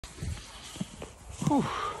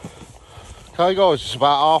Okay guys, it's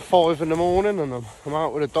about 5:30 in the morning and I'm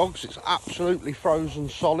out with the dogs. It's absolutely frozen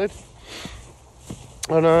solid.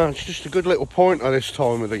 And it's just a good little point at this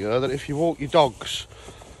time of the year that if you walk your dogs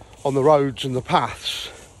on the roads and the paths,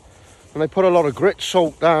 and they put a lot of grit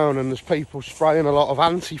salt down and there's people spraying a lot of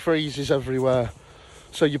antifreezes everywhere,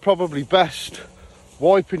 so you're probably best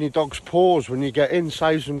wiping your dog's paws when you get in,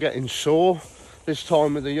 saves them getting sore this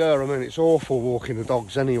time of the year. I mean, it's awful walking the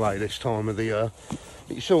dogs anyway this time of the year,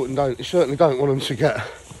 but you certainly don't want them to get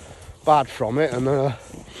bad from it, and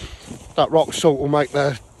that rock salt will make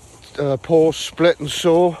their paws split and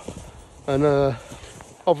sore, and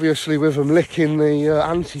obviously with them licking the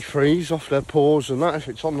antifreeze off their paws and that, if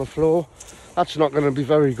it's on the floor, that's not going to be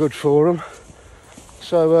very good for them.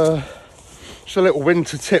 So just a little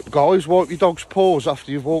winter tip guys, wipe your dog's paws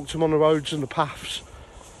after you've walked them on the roads and the paths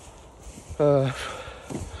for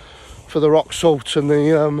the rock salt and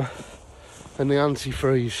the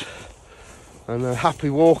antifreeze. And happy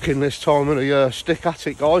walking this time of the year. Stick at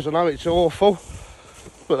it guys, I know it's awful,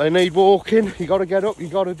 but they need walking. You got to get up, you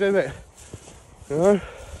got to do it, you know.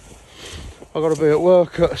 I've got to be at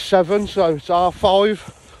work at 7, so it's 5:30.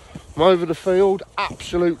 I'm over the field,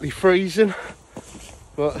 absolutely freezing,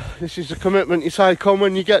 but this is the commitment you take on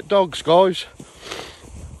when you get dogs guys.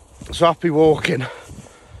 So happy walking.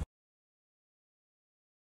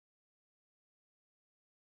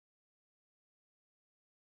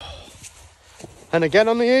 And again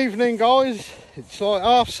on the evening guys, it's like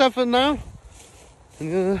 7:30 now,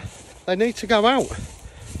 and they need to go out.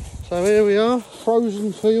 So here we are,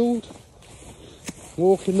 frozen field,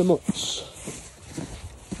 walking the mutts.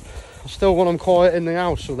 I still want them quiet in the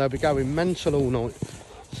house or they'll be going mental all night.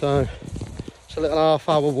 So it's a little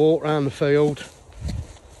half-hour walk around the field.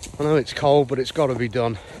 I know it's cold, but it's got to be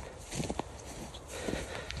done.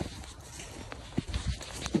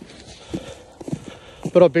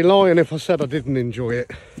 But I'd be lying if I said I didn't enjoy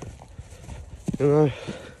it. You know,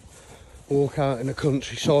 walk out in the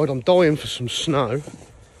countryside. I'm dying for some snow.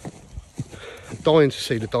 I'm dying to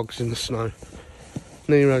see the dogs in the snow.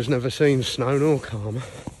 Nero's never seen snow nor Karma,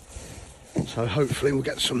 so hopefully we'll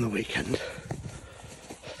get some the weekend.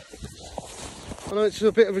 I know it's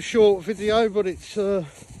a bit of a short video, but it's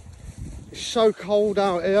so cold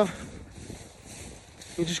out here.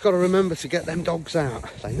 You just got to remember to get them dogs out.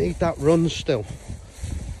 They need that run still.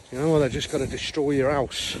 You know, they're just going to destroy your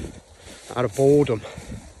house out of boredom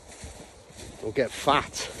or get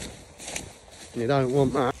fat. You don't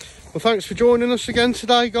want that. Well, thanks for joining us again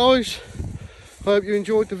today guys. I hope you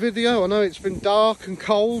enjoyed the video. I know it's been dark and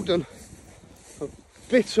cold and a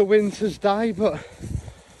bitter winter's day, but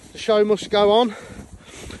the show must go on.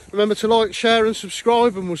 Remember to like, share and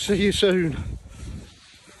subscribe, and we'll see you soon.